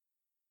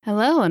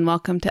Hello and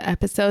welcome to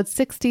episode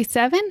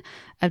 67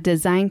 of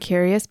Design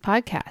Curious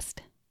Podcast.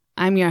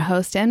 I'm your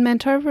host and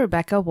mentor,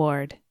 Rebecca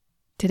Ward.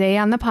 Today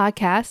on the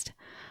podcast,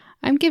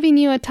 I'm giving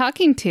you a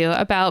talking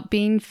to about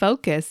being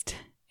focused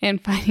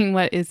and finding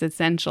what is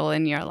essential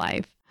in your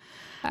life.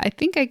 I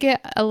think I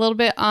get a little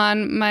bit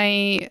on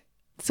my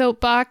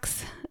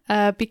soapbox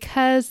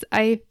because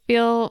I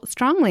feel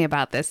strongly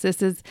about this.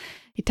 This is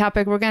a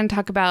topic we're going to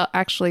talk about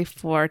actually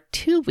for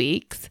 2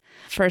 weeks.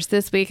 First,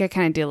 this week, I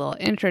kind of do a little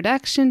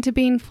introduction to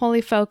being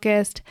fully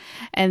focused.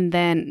 And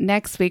then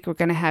next week, we're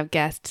going to have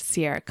guest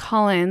Sierra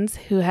Collins,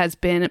 who has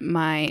been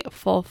my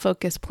full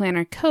focus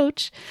planner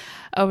coach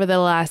over the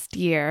last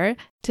year,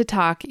 to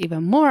talk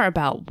even more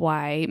about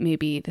why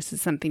maybe this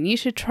is something you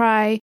should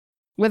try,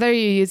 whether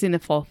you're using the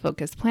full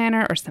focus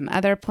planner or some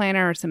other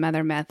planner or some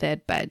other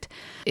method, but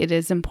it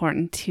is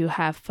important to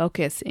have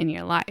focus in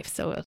your life.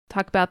 So we'll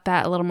talk about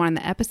that a little more in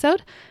the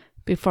episode.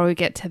 Before we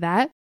get to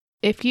that,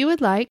 if you would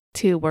like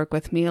to work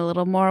with me a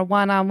little more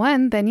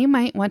one-on-one, then you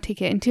might want to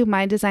get into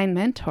My Design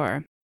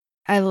Mentor.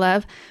 I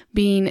love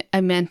being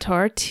a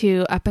mentor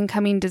to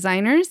up-and-coming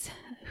designers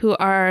who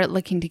are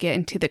looking to get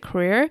into the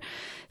career,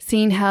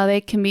 seeing how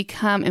they can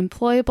become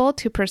employable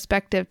to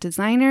prospective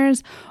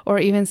designers or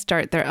even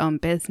start their own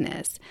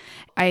business.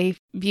 I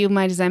view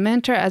My Design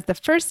Mentor as the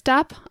first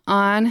stop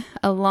on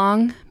a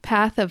long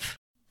path of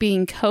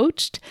being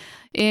coached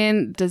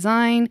in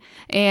design.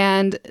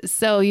 And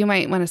so you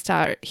might want to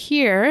start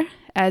here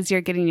as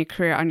you're getting your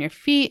career on your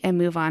feet and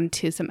move on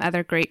to some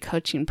other great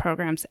coaching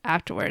programs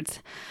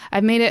afterwards.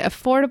 I've made it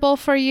affordable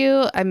for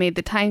you. I made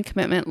the time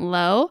commitment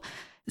low.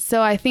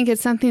 So I think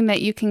it's something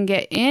that you can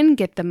get in,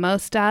 get the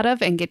most out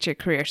of, and get your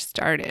career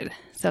started.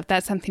 So if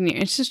that's something you're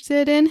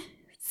interested in,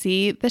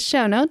 see the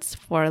show notes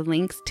for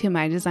links to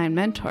My Design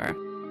Mentor.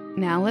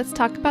 Now let's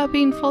talk about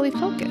being fully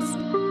focused.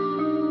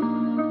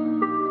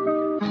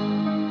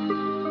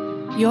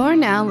 You're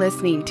now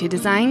listening to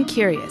Design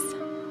Curious,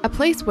 a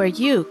place where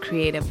you,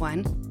 creative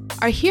one,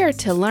 are here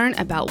to learn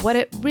about what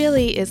it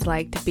really is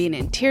like to be an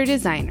interior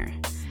designer.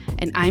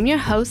 And I'm your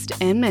host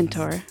and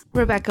mentor,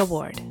 Rebecca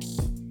Ward.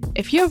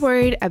 If you're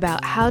worried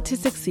about how to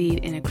succeed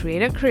in a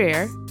creative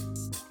career,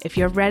 if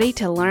you're ready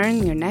to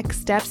learn your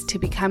next steps to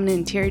become an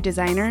interior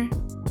designer,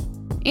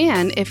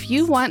 and if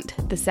you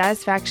want the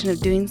satisfaction of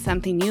doing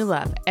something you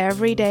love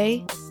every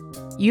day,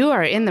 you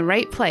are in the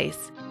right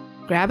place.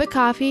 Grab a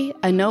coffee,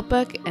 a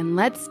notebook, and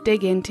let's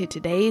dig into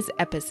today's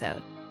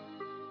episode.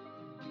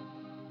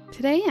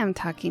 Today I'm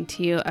talking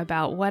to you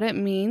about what it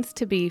means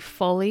to be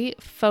fully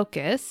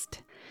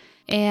focused,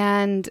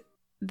 and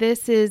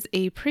this is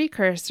a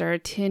precursor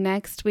to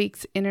next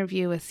week's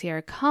interview with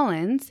Sierra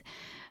Collins,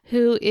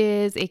 who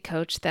is a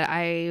coach that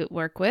I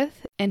work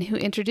with and who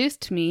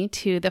introduced me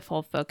to the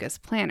Full Focus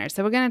Planner.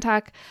 So we're going to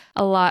talk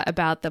a lot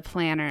about the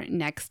planner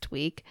next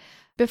week.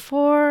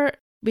 Before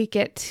we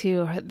get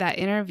to that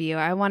interview,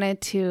 I wanted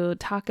to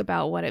talk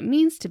about what it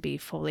means to be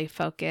fully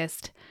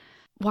focused,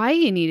 why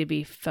you need to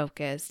be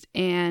focused,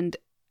 and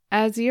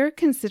as you're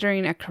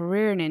considering a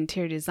career in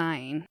interior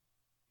design,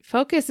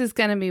 focus is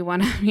going to be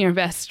one of your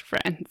best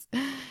friends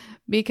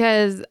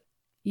because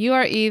you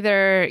are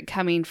either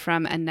coming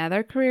from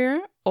another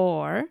career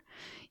or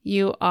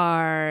you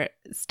are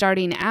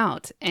starting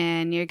out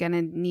and you're going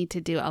to need to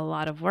do a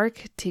lot of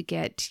work to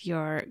get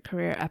your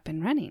career up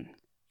and running.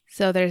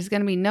 So there's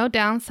going to be no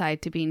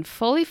downside to being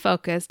fully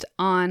focused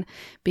on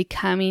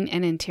becoming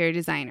an interior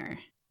designer.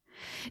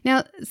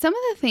 Now, some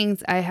of the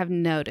things I have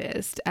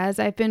noticed as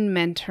I've been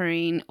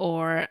mentoring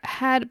or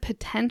had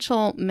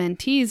potential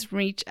mentees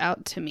reach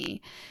out to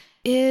me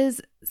is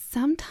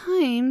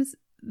sometimes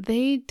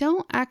they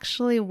don't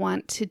actually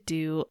want to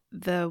do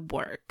the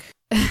work.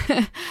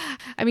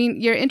 I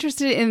mean, you're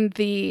interested in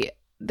the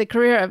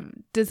career of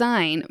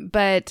design,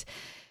 but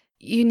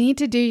you need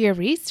to do your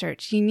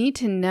research. You need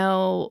to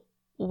know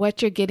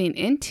what you're getting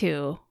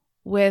into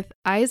with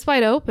eyes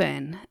wide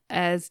open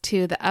as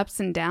to the ups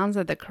and downs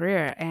of the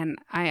career. And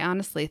I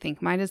honestly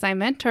think My Design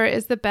Mentor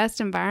is the best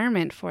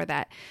environment for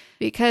that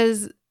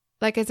because,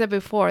 like I said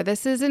before,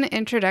 this is an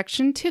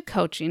introduction to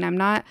coaching. I'm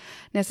not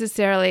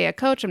necessarily a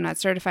coach. I'm not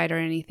certified or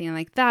anything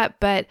like that,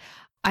 but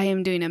I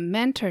am doing a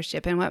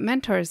mentorship. And what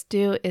mentors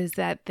do is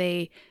that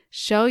they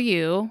show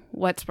you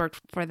what's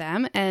worked for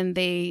them and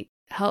they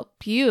help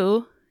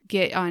you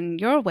get on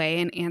your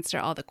way and answer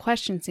all the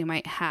questions you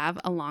might have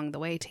along the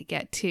way to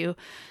get to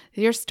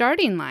your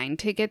starting line,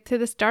 to get to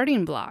the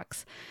starting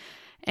blocks.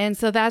 And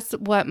so that's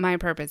what my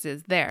purpose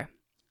is there.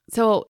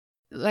 So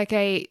like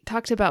I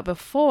talked about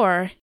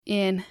before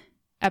in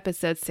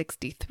episode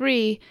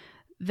 63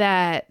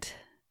 that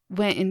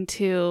went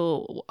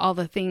into all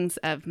the things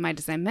of My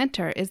Design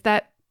Mentor is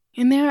that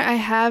in there I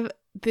have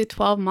the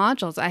 12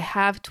 modules. I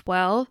have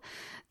 12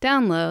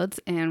 downloads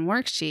and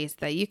worksheets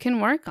that you can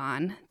work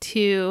on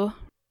to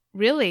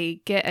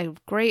really get a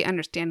great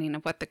understanding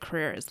of what the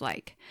career is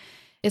like.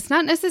 It's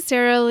not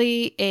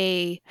necessarily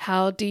a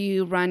how do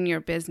you run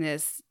your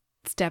business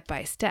step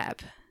by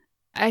step.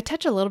 I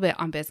touch a little bit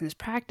on business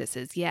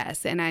practices,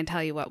 yes, and I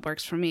tell you what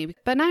works for me,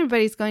 but not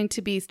everybody's going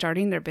to be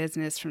starting their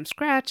business from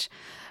scratch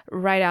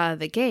right out of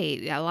the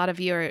gate. A lot of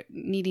you are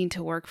needing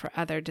to work for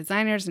other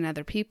designers and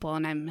other people,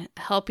 and I'm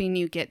helping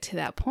you get to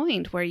that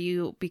point where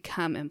you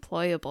become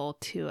employable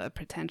to a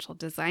potential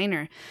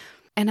designer.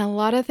 And a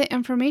lot of the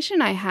information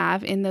I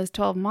have in those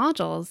 12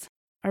 modules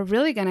are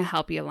really going to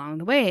help you along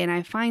the way. And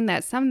I find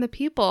that some of the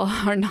people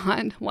are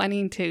not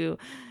wanting to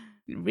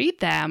read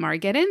them or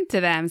get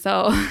into them.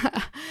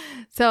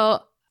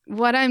 So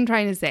what I'm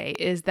trying to say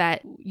is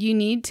that you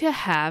need to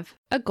have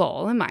a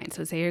goal in mind.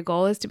 So say your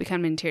goal is to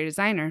become an interior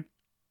designer.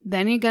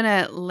 Then you're going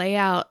to lay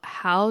out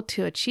how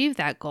to achieve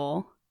that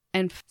goal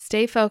and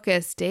stay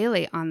focused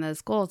daily on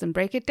those goals and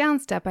break it down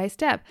step by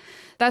step.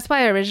 That's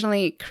why I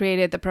originally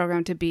created the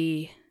program to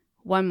be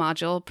one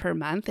module per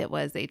month. It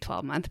was a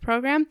 12-month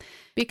program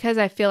because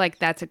I feel like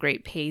that's a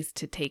great pace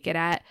to take it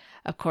at.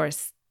 Of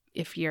course,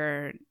 if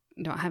you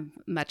don't have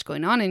much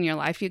going on in your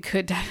life, you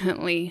could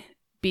definitely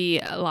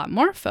be a lot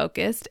more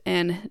focused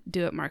and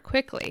do it more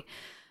quickly.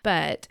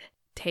 But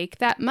take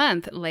that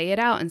month, lay it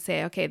out and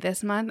say, okay,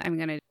 this month I'm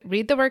going to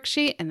read the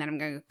worksheet and then I'm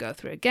going to go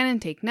through again and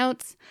take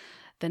notes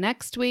the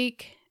next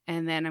week.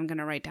 And then I'm going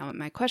to write down what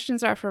my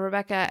questions are for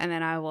Rebecca. And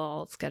then I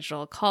will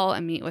schedule a call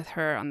and meet with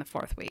her on the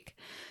 4th week.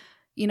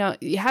 You know,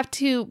 you have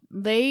to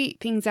lay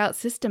things out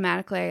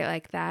systematically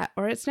like that,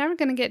 or it's never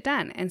going to get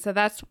done. And so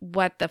that's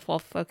what the Full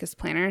Focus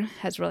Planner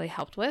has really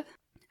helped with.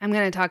 I'm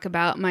going to talk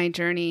about my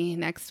journey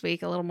next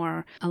week a little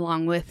more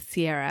along with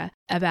Sierra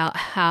about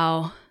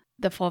how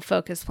the Full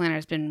Focus Planner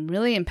has been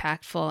really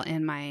impactful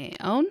in my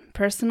own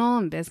personal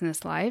and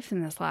business life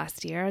in this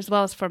last year, as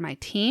well as for my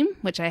team,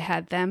 which I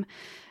had them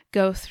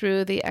go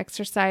through the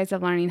exercise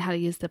of learning how to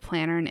use the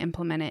planner and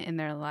implement it in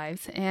their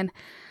lives. And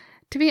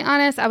to be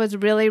honest, I was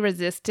really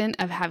resistant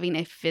of having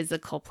a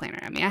physical planner.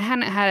 I mean, I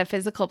hadn't had a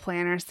physical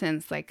planner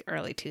since like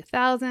early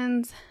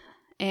 2000s.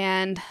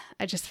 And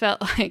I just felt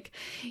like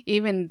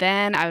even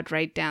then I would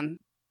write down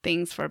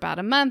things for about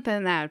a month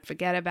and then I would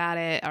forget about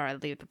it, or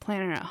I'd leave the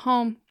planner at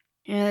home.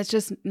 And it's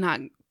just not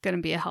going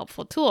to be a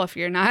helpful tool if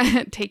you're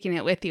not taking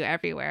it with you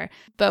everywhere.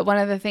 But one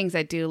of the things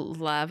I do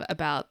love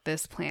about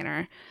this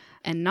planner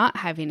and not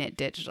having it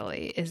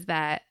digitally is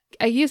that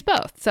I use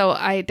both. So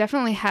I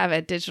definitely have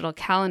a digital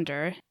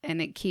calendar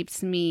and it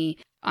keeps me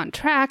on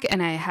track.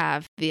 And I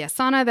have the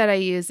Asana that I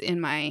use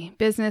in my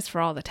business for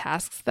all the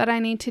tasks that I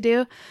need to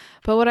do.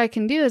 But what I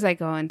can do is I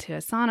go into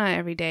Asana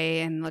every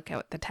day and look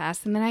at the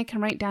tasks, and then I can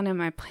write down in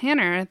my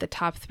planner the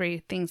top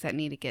 3 things that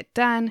need to get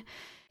done.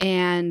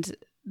 And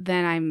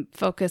then I'm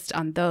focused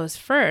on those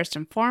first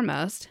and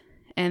foremost.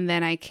 And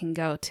then I can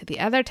go to the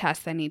other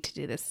tasks I need to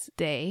do this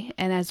day.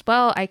 And as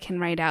well, I can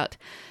write out,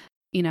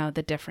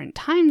 the different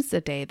times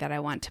a day that I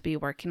want to be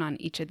working on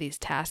each of these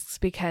tasks,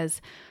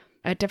 because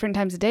at different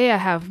times a day, I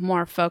have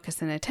more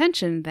focus and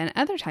attention than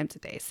other times a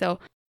day. So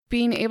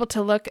being able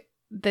to look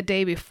the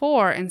day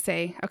before and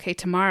say, okay,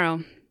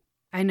 tomorrow,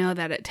 I know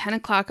that at 10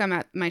 o'clock I'm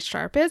at my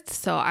sharpest,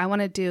 so I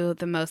want to do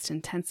the most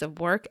intensive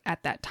work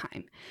at that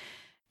time.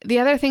 The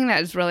other thing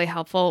that is really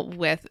helpful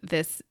with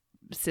this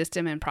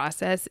system and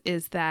process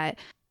is that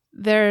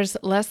there's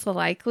less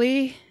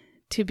likely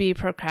to be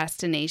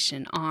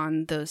procrastination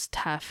on those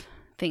tough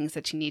things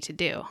that you need to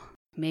do.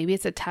 Maybe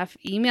it's a tough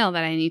email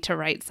that I need to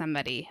write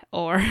somebody,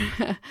 or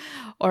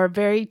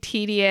very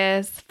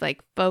tedious,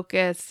 like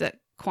focus,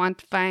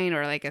 quantifying,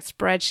 or like a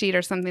spreadsheet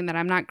or something that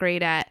I'm not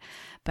great at,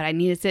 but I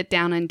need to sit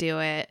down and do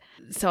it.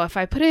 So if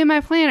I put it in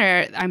my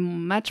planner,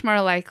 I'm much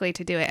more likely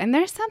to do it. And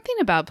there's something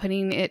about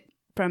putting it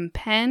from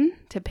pen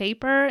to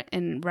paper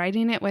and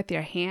writing it with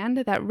your hand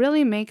that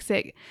really makes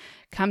it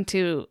come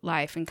to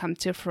life and come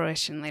to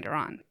fruition later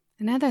on.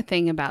 Another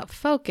thing about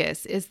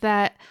focus is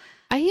that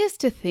I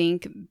used to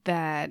think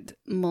that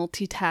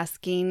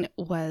multitasking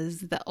was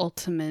the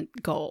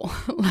ultimate goal.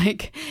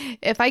 Like,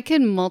 if I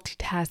could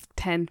multitask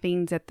 10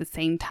 things at the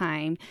same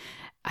time,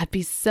 I'd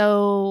be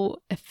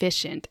so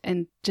efficient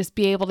and just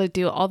be able to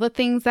do all the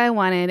things I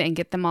wanted and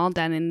get them all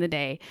done in the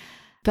day.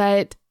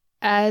 But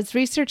as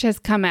research has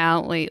come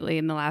out lately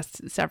in the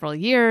last several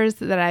years,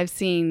 that I've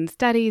seen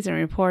studies and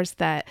reports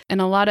that,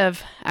 and a lot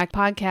of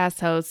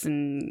podcast hosts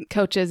and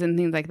coaches and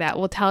things like that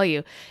will tell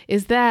you,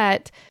 is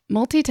that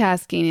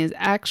multitasking is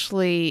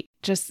actually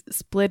just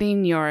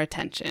splitting your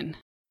attention,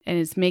 and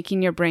it's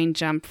making your brain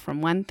jump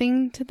from one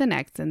thing to the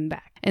next and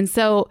back. And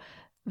so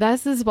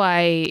this is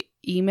why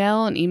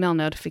email and email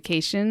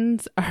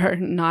notifications are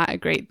not a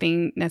great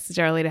thing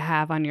necessarily to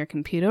have on your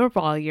computer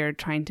while you're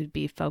trying to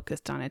be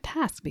focused on a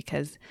task,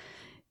 because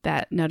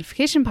that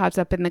notification pops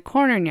up in the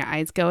corner and your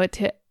eyes go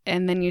to it,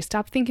 and then you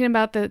stop thinking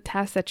about the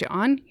task that you're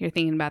on. You're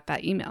thinking about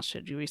that email.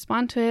 Should you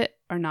respond to it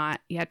or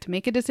not? You have to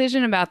make a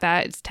decision about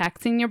that. It's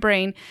taxing your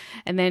brain,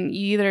 and then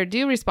you either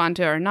do respond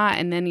to it or not,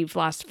 and then you've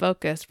lost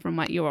focus from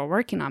what you were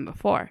working on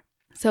before.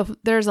 So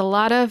there's a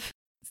lot of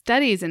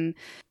studies and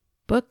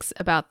books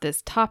about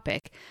this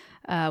topic.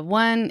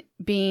 One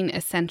being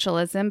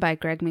Essentialism by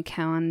Greg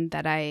McKeown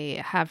that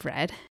I have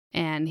read,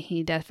 and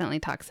he definitely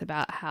talks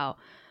about how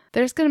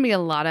there's going to be a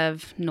lot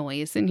of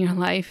noise in your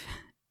life,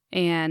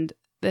 and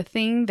The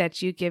thing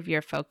that you give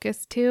your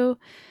focus to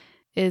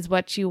is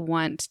what you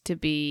want to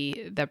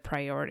be the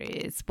priority.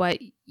 It's what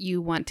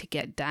you want to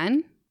get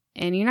done.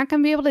 And you're not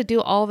going to be able to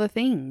do all the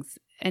things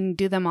and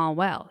do them all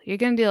well. You're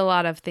going to do a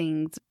lot of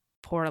things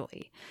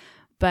poorly.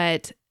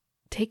 But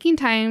taking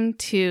time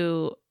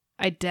to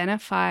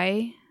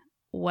identify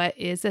what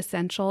is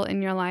essential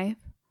in your life,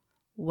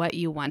 what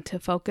you want to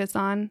focus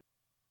on,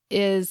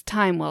 is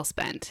time well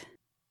spent.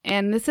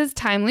 And this is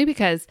timely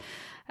because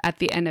at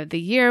the end of the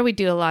year, we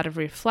do a lot of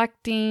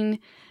reflecting.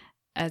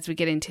 As we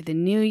get into the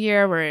new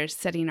year, we're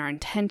setting our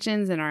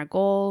intentions and our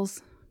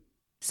goals.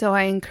 So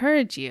I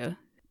encourage you,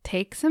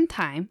 take some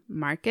time,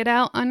 mark it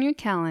out on your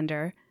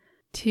calendar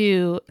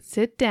to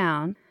sit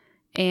down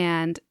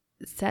and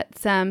set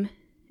some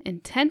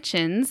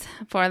intentions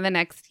for the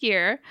next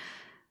year,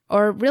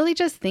 or really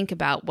just think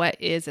about what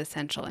is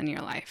essential in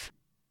your life.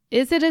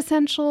 Is it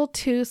essential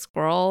to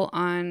scroll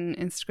on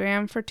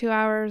Instagram for 2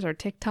 hours or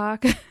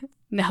TikTok?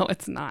 No,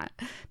 it's not.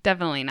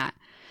 Definitely not.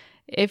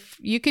 If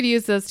you could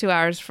use those 2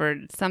 hours for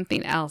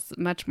something else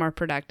much more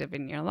productive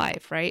in your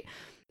life, right?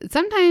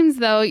 Sometimes,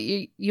 though,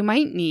 you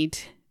might need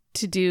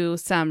to do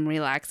some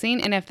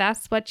relaxing. And if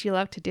that's what you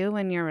love to do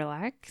when you're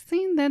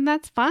relaxing, then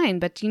that's fine.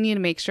 But you need to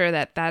make sure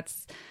that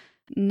that's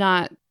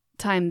not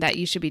time that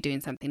you should be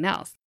doing something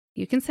else.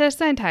 You can set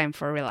aside time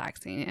for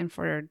relaxing and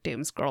for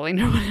doom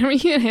scrolling or whatever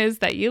it is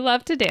that you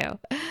love to do.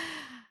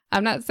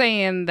 I'm not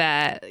saying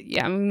that,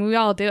 we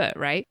all do it,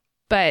 right?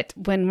 But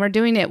when we're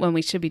doing it when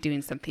we should be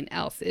doing something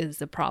else is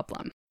the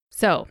problem.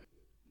 So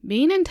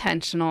being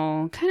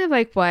intentional, kind of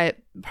like what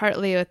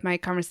partly with my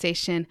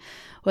conversation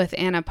with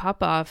Anna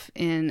Popoff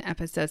in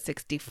episode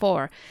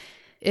 64,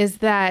 is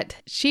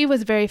that she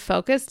was very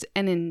focused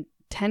and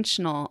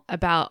intentional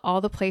about all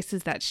the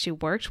places that she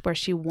worked where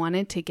she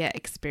wanted to get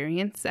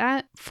experience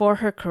at for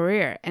her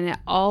career. And it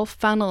all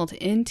funneled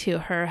into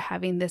her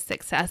having this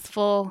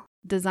successful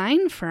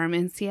design firm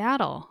in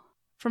Seattle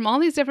from all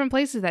these different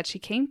places that she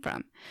came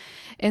from.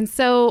 And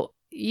so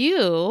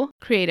you,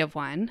 creative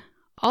one,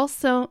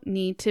 also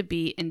need to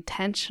be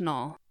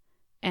intentional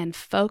and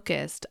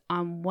focused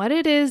on what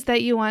it is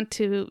that you want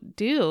to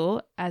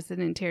do as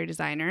an interior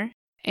designer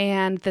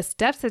and the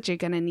steps that you're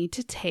going to need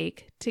to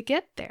take to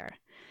get there.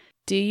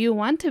 Do you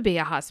want to be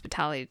a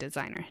hospitality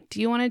designer?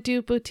 Do you want to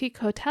do boutique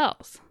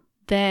hotels?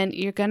 Then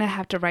you're going to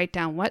have to write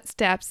down what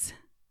steps,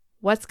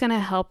 what's going to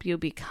help you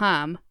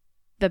become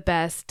the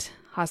best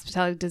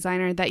hospitality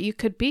designer that you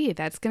could be.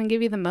 That's going to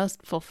give you the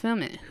most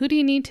fulfillment. Who do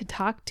you need to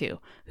talk to?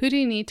 Who do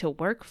you need to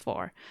work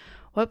for?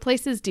 What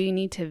places do you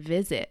need to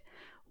visit?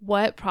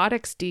 What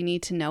products do you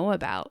need to know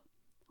about?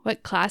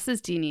 What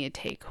classes do you need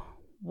to take?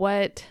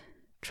 What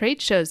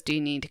trade shows do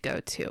you need to go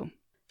to?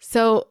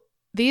 So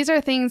these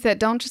are things that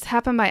don't just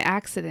happen by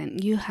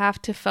accident. You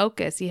have to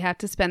focus. You have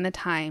to spend the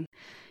time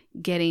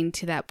getting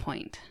to that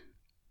point.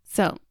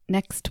 So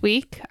next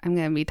week, I'm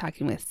going to be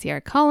talking with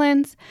Sierra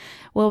Collins.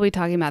 We'll be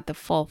talking about the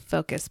Full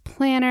Focus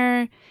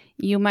Planner.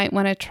 You might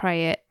want to try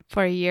it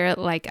for a year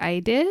like I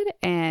did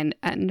and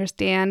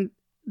understand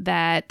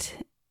that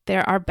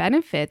there are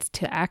benefits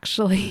to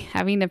actually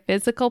having a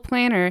physical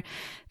planner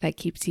that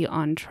keeps you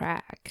on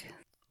track.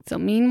 So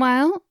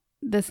meanwhile,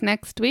 this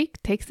next week,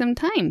 take some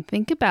time.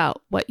 Think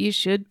about what you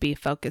should be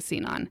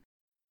focusing on.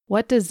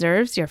 What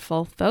deserves your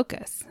full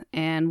focus?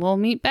 And we'll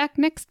meet back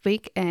next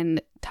week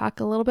and talk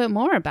a little bit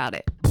more about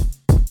it.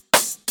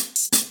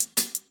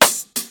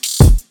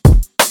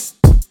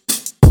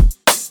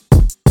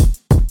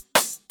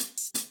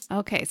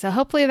 Okay, so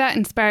hopefully that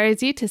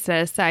inspires you to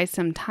set aside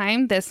some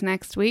time this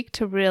next week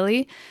to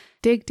really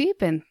dig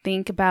deep and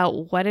think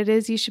about what it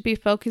is you should be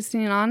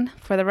focusing on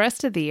for the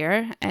rest of the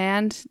year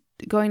and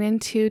going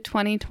into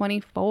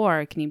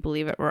 2024. Can you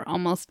believe it? We're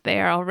almost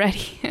there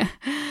already.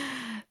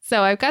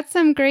 So I've got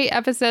some great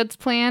episodes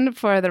planned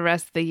for the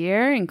rest of the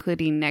year,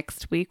 including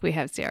next week we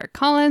have Sierra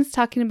Collins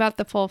talking about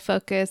the Full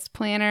Focus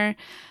Planner,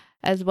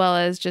 as well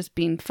as just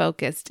being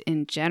focused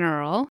in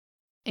general,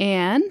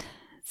 and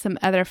some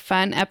other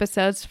fun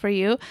episodes for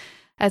you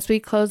as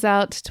we close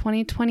out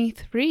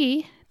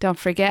 2023. Don't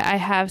forget, I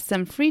have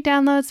some free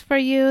downloads for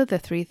you, the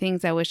 3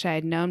 things I wish I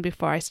had known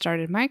before I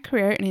started my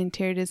career in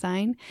interior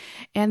design,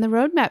 and the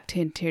roadmap to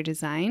interior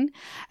design,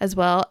 as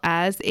well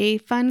as a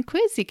fun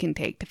quiz you can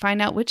take to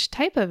find out which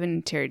type of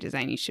interior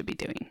design you should be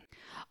doing.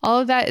 All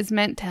of that is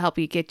meant to help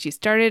you get you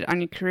started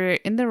on your career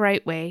in the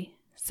right way.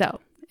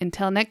 So,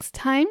 until next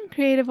time,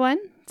 Creative One,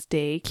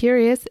 stay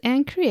curious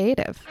and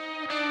creative.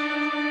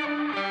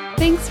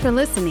 Thanks for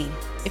listening.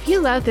 If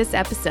you love this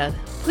episode,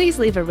 please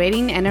leave a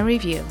rating and a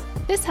review.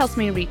 This helps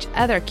me reach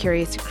other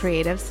curious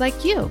creatives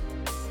like you.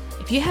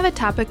 If you have a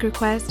topic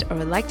request or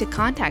would like to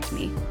contact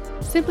me,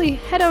 simply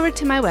head over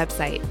to my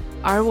website,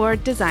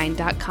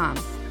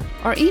 rwarddesign.com,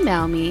 or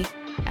email me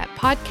at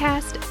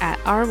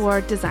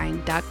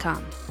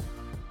podcast@rwarddesign.com.